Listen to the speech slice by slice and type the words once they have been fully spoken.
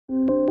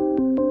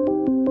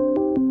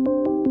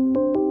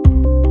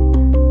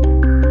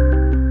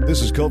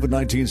This is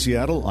COVID-19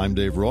 Seattle. I'm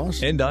Dave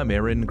Ross. And I'm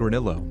Aaron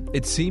Granillo.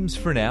 It seems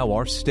for now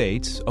our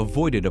states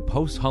avoided a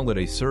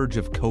post-holiday surge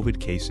of COVID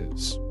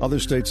cases. Other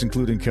states,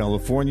 including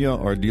California,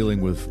 are dealing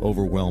with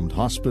overwhelmed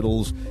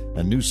hospitals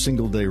and new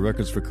single-day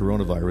records for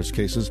coronavirus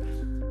cases.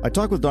 I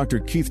talked with Dr.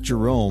 Keith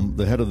Jerome,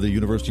 the head of the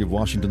University of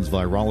Washington's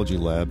Virology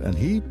lab, and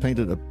he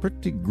painted a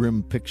pretty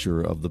grim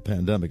picture of the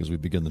pandemic as we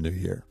begin the new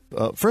year.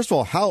 First of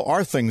all, how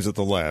are things at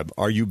the lab?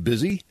 Are you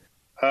busy?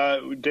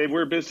 Dave,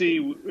 we're busy.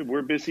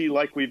 We're busy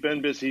like we've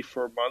been busy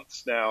for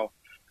months now.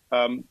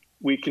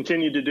 We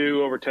continue to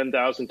do over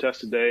 10,000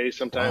 tests a day,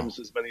 sometimes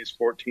as many as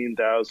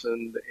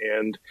 14,000.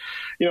 And,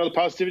 the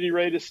positivity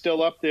rate is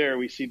still up there.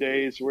 We see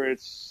days where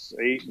it's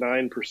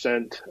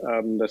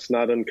 8-9%. That's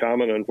not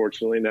uncommon,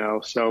 unfortunately,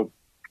 now. So,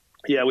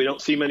 yeah, we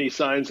don't see many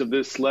signs of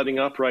this letting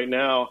up right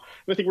now.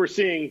 I think we're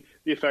seeing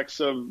the effects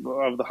of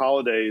the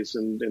holidays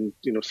and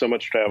so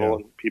much travel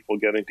and people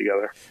getting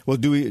together. Well,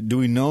 do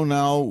we know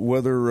now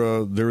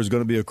whether there is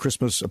going to be a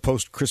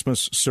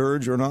post-Christmas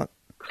surge or not?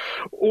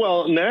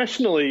 Well,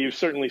 nationally, you've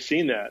certainly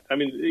seen that. I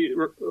mean,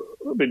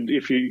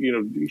 if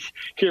you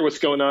hear what's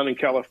going on in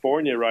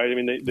California, right? I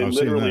mean, they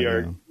literally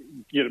are.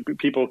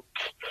 People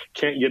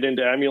can't get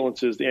into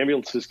ambulances. The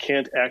ambulances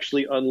can't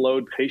actually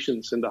unload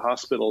patients into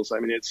hospitals. I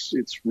mean, it's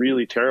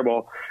really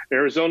terrible.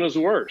 Arizona's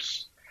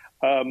worse.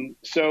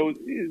 So,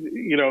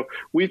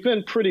 we've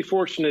been pretty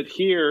fortunate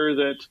here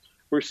that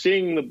we're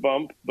seeing the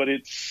bump, but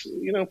it's,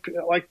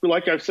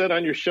 like I've said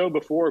on your show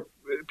before,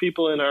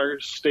 people in our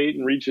state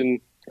and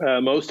region,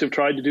 most have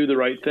tried to do the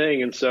right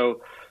thing. And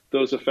so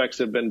those effects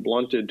have been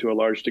blunted to a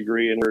large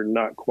degree, and we're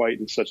not quite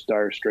in such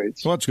dire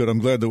straits. Well, that's good. I'm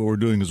glad that what we're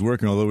doing is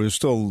working, although there's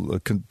still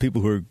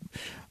people who are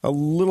a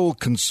little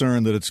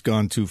concerned that it's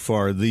gone too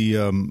far. What do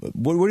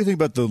you think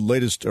about the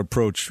latest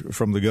approach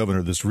from the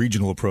governor, this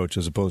regional approach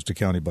as opposed to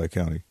county by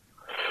county?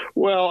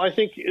 Well, I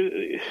think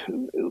the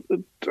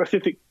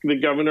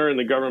governor and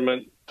the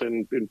government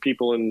and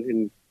people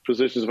in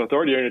positions of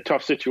authority are in a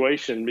tough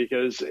situation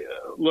because,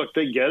 look,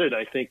 they get it.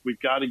 I think we've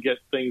got to get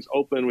things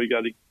open. We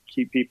got to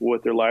keep people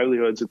with their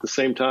livelihoods. At the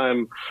same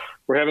time,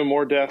 we're having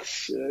more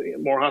deaths,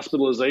 more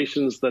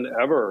hospitalizations than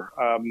ever.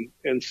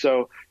 And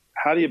so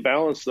how do you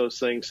balance those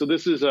things? So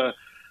this is I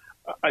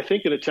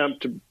think, an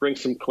attempt to bring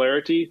some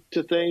clarity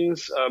to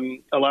things,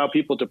 allow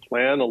people to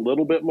plan a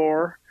little bit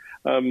more.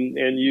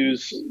 And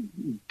use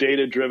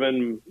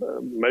data-driven,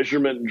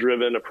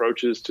 measurement-driven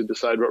approaches to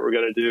decide what we're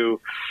going to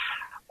do.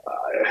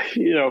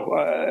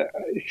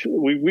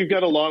 We've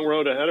got a long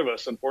road ahead of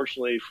us,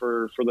 unfortunately,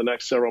 for the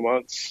next several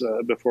months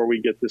before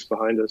we get this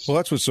behind us. Well,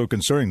 that's what's so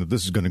concerning, that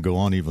this is going to go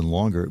on even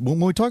longer. When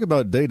we talk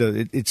about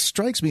data, it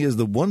strikes me as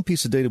the one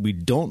piece of data we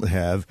don't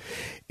have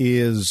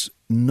is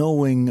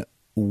knowing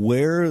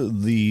where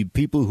the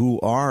people who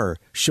are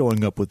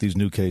showing up with these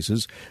new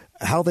cases,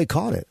 how they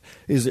caught it.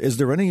 Is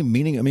there any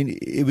meaning? I mean,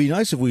 it'd be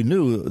nice if we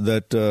knew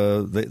that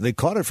they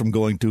caught it from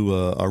going to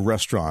a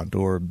restaurant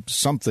or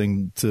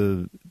something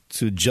to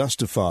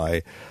justify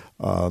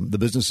the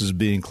businesses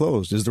being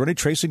closed. Is there any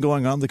tracing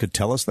going on that could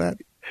tell us that?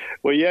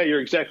 Well, yeah,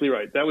 you're exactly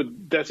right.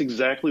 That's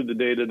exactly the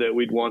data that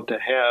we'd want to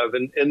have.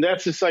 And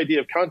that's this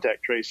idea of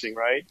contact tracing,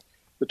 right?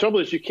 The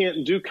trouble is you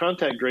can't do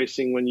contact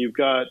tracing when you've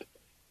got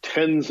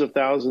tens of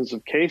thousands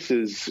of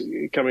cases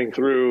coming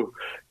through,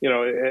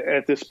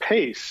 at this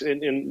pace.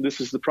 And this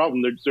is the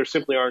problem. There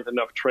simply aren't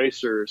enough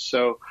tracers.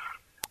 So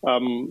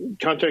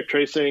contact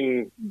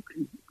tracing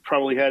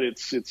probably had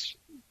its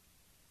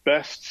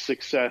best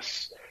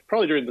success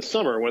probably during the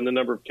summer when the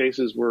number of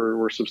cases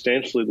were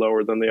substantially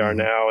lower than they are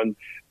now. And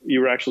you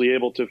were actually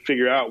able to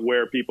figure out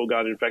where people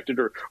got infected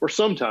or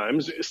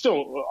sometimes,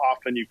 still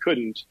often you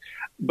couldn't.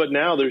 But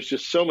now there's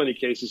just so many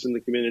cases in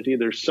the community.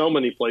 There's so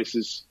many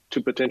places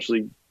to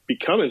potentially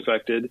become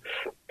infected,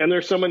 and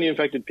there's so many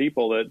infected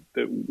people that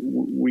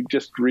we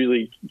just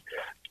really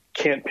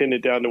can't pin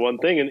it down to one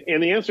thing.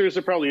 And the answer is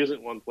there probably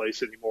isn't one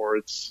place anymore.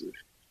 It's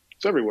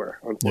everywhere,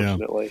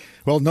 unfortunately. Yeah.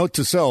 Well, note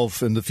to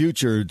self, in the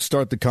future,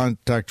 start the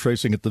contact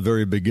tracing at the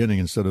very beginning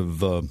instead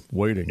of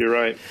waiting. You're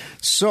right.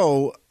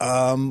 So,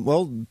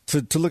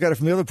 to look at it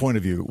from the other point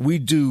of view, we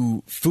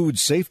do food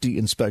safety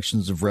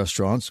inspections of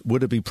restaurants.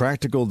 Would it be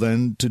practical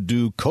then to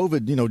do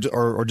COVID,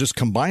 or just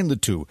combine the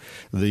two,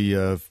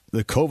 the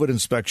COVID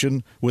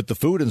inspection with the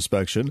food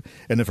inspection?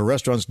 And if a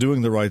restaurant's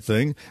doing the right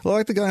thing,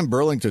 like the guy in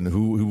Burlington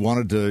who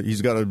wanted to,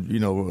 he's got a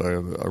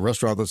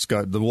restaurant that's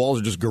got, the walls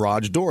are just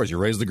garage doors. You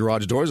raise the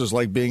garage doors, it's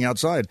like being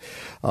outside.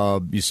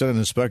 You send an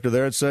inspector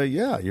there and say,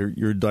 yeah,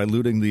 you're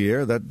diluting the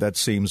air. That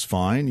seems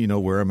fine.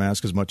 Wear a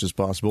mask as much as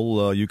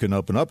possible. You can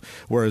open up.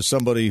 Whereas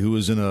somebody who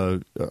is in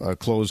a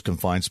closed,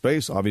 confined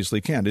space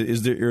obviously can't.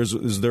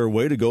 Is there a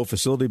way to go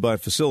facility by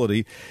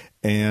facility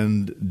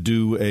and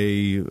do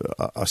a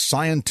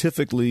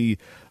scientifically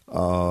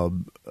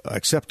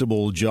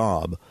acceptable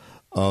job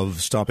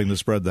of stopping the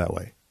spread that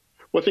way?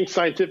 Well, I think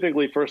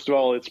scientifically, first of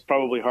all, it's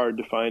probably hard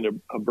to find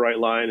a bright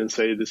line and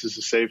say this is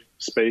a safe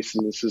space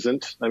and this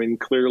isn't. I mean,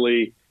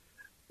 clearly,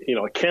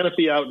 a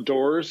canopy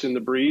outdoors in the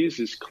breeze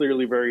is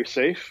clearly very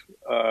safe.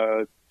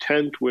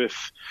 Tent with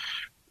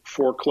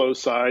four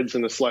closed sides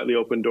and a slightly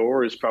open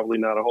door is probably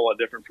not a whole lot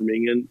different from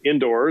being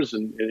indoors,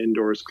 and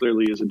indoors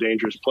clearly is a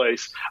dangerous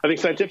place. I think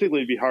scientifically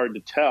it'd be hard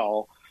to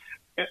tell.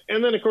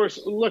 And then, of course,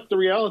 look, the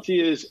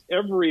reality is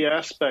every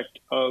aspect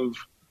of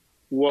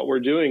what we're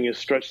doing is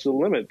stretched to the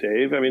limit,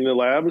 Dave. I mean, the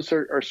labs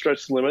are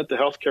stretched to the limit. The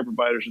healthcare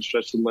providers are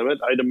stretched to the limit.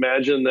 I'd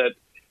imagine that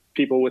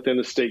people within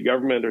the state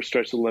government are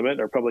stretched to the limit.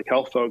 Our public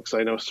health folks,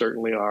 I know,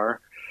 certainly are.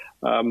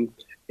 And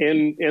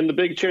the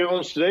big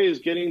challenge today is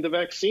getting the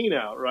vaccine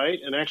out, right?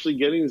 And actually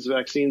getting these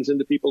vaccines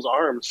into people's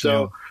arms.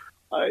 So,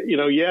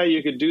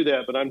 you could do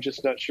that, but I'm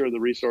just not sure the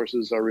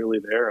resources are really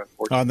there,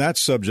 unfortunately. On that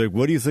subject,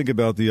 what do you think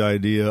about the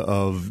idea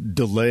of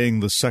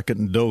delaying the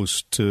second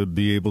dose to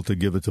be able to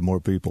give it to more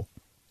people?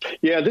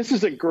 Yeah, this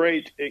is a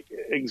great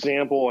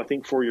example, I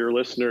think, for your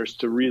listeners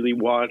to really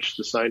watch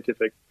the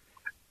scientific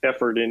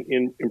effort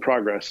in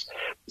progress.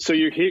 So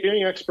you're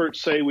hearing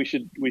experts say we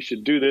should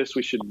do this,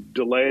 we should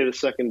delay the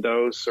second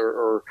dose,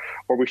 or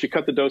we should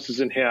cut the doses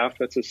in half.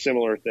 That's a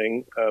similar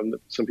thing that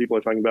some people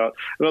are talking about.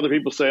 And other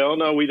people say, oh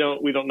no, we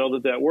don't know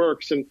that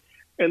works. And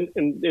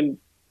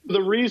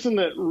the reason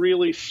that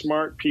really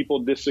smart people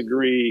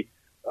disagree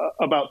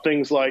about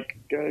things like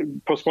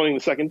postponing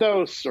the second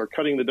dose or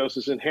cutting the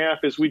doses in half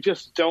is we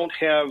just don't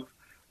have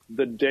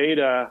the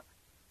data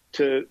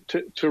to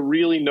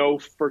really know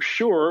for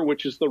sure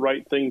which is the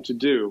right thing to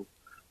do.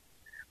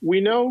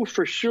 We know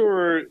for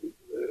sure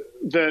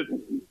that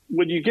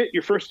when you get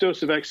your first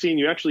dose of vaccine,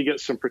 you actually get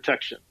some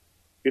protection.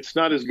 It's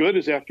not as good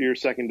as after your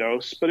second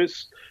dose, but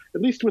it's,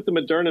 at least with the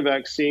Moderna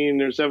vaccine,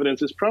 there's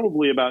evidence it's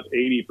probably about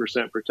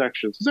 80%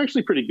 protection. So it's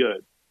actually pretty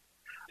good.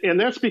 And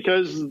that's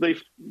because in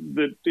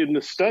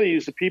the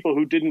studies, the people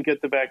who didn't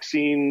get the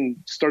vaccine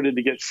started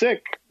to get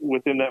sick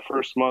within that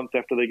first month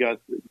after they got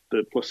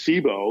the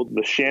placebo,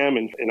 the sham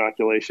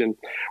inoculation,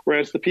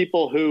 whereas the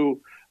people who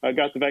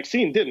got the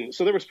vaccine didn't.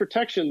 So there was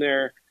protection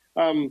there.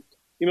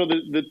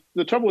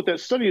 The trouble with that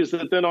study is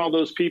that then all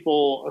those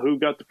people who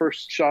got the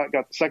first shot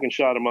got the second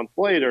shot a month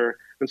later.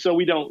 And so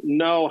we don't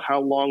know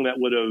how long that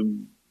would have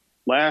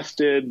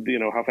lasted,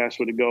 how fast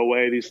would it go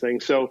away, these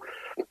things. So,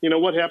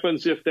 what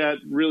happens if that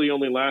really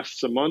only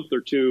lasts a month or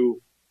two,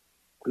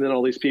 and then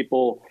all these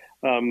people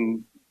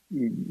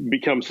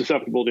become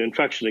susceptible to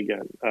infection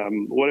again?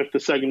 What if the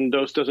second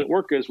dose doesn't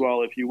work as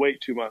well if you wait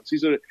 2 months?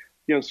 These are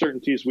the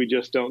uncertainties we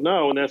just don't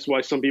know, and that's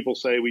why some people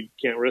say we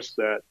can't risk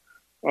that.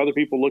 Other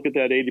people look at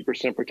that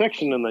 80%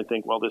 protection and they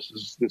think, well, this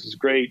is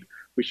great.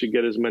 We should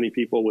get as many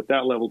people with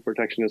that level of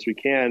protection as we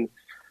can.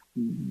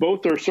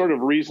 Both are sort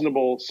of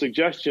reasonable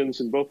suggestions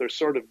and both are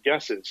sort of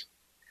guesses.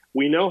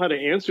 We know how to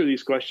answer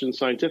these questions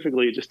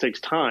scientifically. It just takes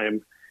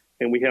time,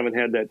 and we haven't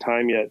had that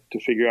time yet to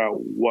figure out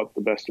what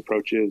the best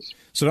approach is.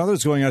 So now that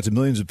it's going out to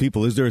millions of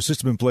people, is there a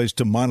system in place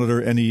to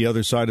monitor any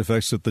other side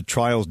effects that the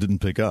trials didn't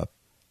pick up?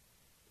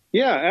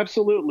 Yeah,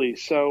 absolutely.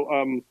 So,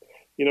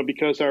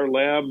 because our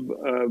lab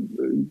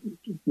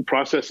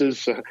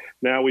processes,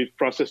 now we've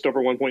processed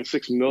over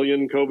 1.6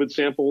 million COVID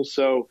samples.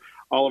 So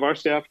all of our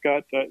staff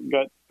got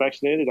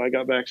vaccinated. I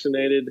got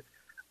vaccinated.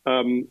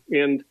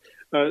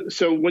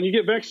 So when you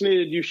get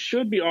vaccinated, you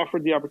should be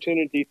offered the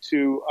opportunity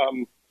to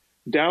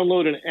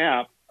download an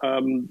app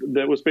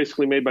that was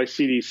basically made by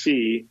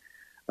CDC,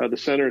 the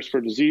Centers for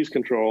Disease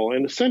Control.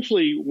 And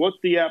essentially what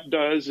the app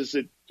does is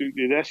it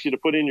asks you to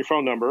put in your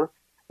phone number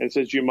and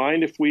says, do you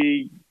mind if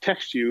we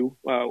text you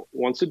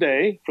once a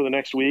day for the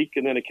next week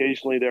and then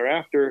occasionally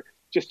thereafter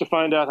just to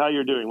find out how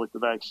you're doing with the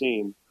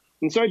vaccine?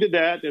 And so I did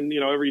that. And,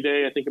 every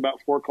day, I think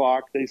about 4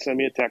 o'clock, they send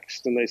me a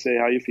text and they say,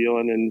 how you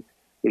feeling? And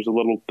there's a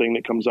little thing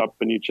that comes up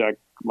and you check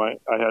I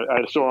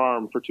had a sore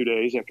arm for 2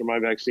 days after my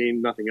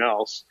vaccine, nothing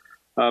else.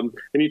 And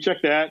you check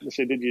that and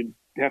say, did you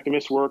have to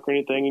miss work or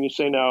anything? And you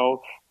say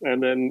no.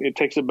 And then it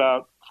takes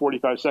about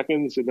 45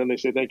 seconds and then they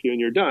say, thank you.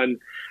 And you're done.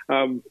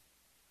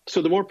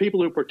 So the more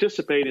people who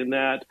participate in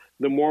that,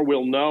 the more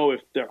we'll know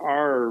if there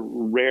are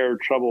rare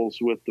troubles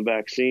with the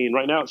vaccine.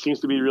 Right now, it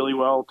seems to be really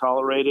well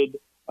tolerated.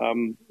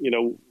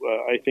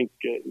 I think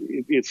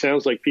it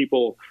sounds like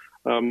people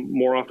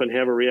more often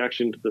have a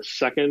reaction to the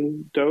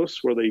second dose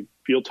where they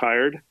feel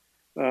tired.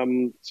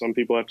 Some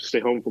people have to stay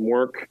home from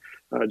work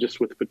just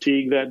with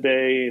fatigue that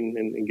day.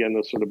 And again,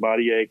 those sort of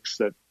body aches,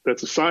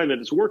 that's a sign that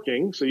it's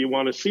working. So you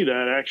want to see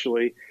that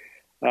actually.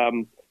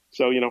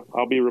 So,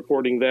 I'll be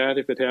reporting that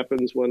if it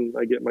happens when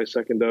I get my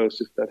second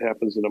dose, if that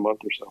happens in a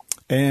month or so.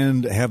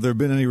 And have there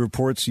been any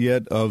reports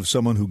yet of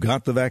someone who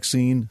got the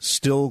vaccine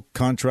still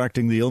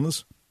contracting the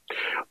illness?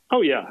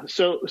 Oh, yeah.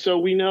 So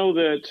we know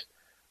that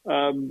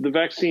the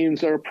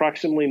vaccines are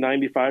approximately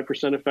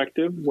 95%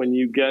 effective when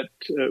you get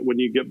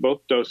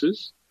both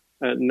doses.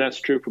 And that's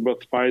true for both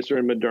Pfizer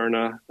and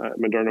Moderna.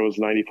 Moderna was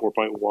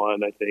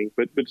 94.1, I think,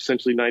 but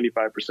essentially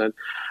 95%.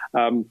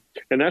 And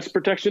that's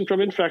protection from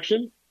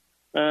infection.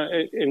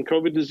 In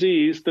COVID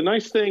disease. The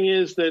nice thing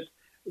is that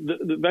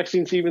the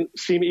vaccines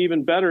seem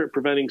even better at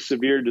preventing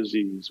severe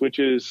disease, which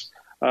is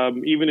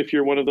even if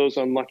you're one of those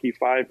unlucky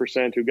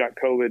 5% who got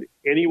COVID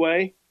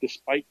anyway,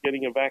 despite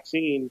getting a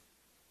vaccine,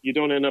 you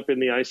don't end up in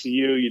the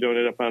ICU, you don't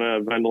end up on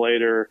a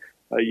ventilator,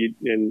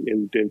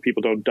 and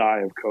people don't die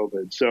of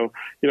COVID. So,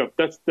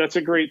 that's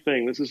a great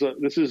thing. This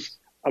is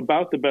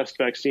about the best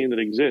vaccine that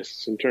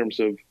exists in terms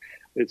of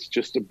its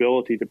just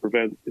ability to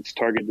prevent its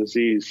target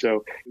disease.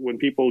 So when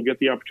people get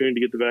the opportunity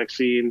to get the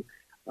vaccine,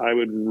 I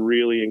would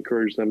really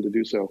encourage them to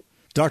do so.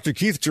 Dr.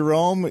 Keith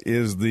Jerome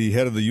is the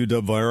head of the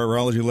UW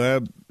Virology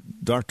Lab.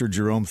 Dr.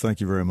 Jerome, thank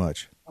you very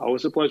much.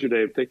 Always a pleasure,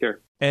 Dave. Take care.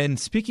 And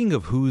speaking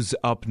of who's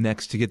up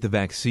next to get the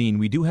vaccine,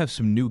 we do have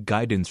some new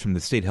guidance from the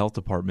state health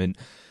department.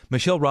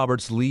 Michelle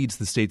Roberts leads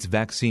the state's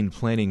vaccine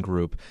planning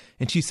group,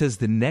 and she says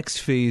the next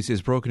phase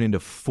is broken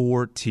into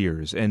 4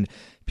 tiers, and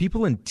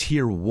people in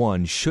Tier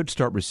 1 should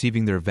start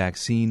receiving their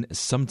vaccine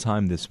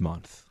sometime this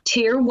month.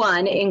 Tier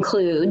 1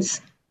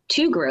 includes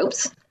 2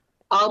 groups,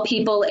 all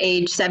people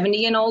age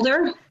 70 and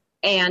older,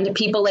 and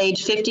people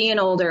age 50 and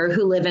older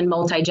who live in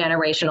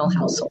multi-generational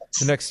households.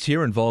 The next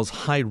tier involves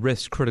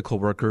high-risk critical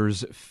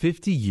workers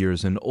 50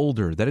 years and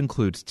older. That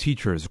includes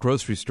teachers,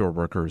 grocery store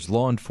workers,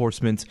 law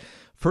enforcement,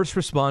 first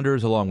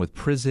responders, along with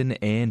prison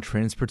and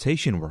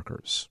transportation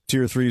workers.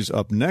 Tier 3's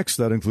up next.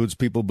 That includes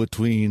people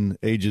between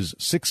ages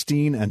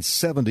 16 and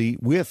 70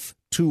 with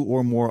 2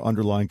 or more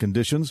underlying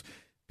conditions.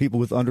 People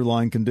with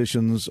underlying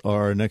conditions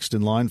are next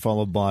in line,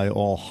 followed by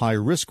all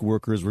high-risk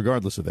workers,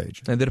 regardless of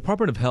age. And the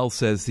Department of Health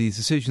says these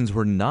decisions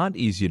were not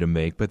easy to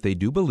make, but they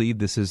do believe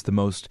this is the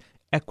most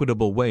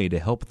equitable way to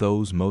help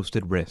those most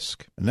at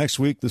risk. Next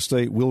week, the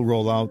state will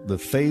roll out the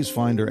Phase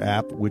Finder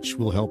app, which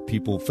will help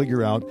people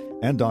figure out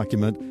and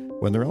document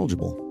when they're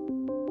eligible.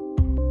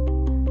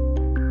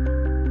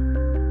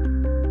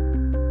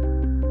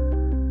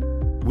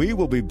 We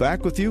will be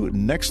back with you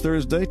next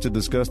Thursday to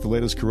discuss the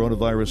latest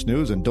coronavirus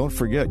news. And don't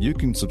forget, you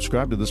can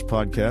subscribe to this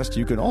podcast.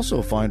 You can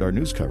also find our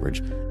news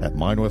coverage at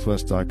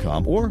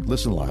mynorthwest.com or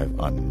listen live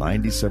on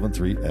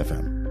 97.3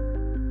 FM.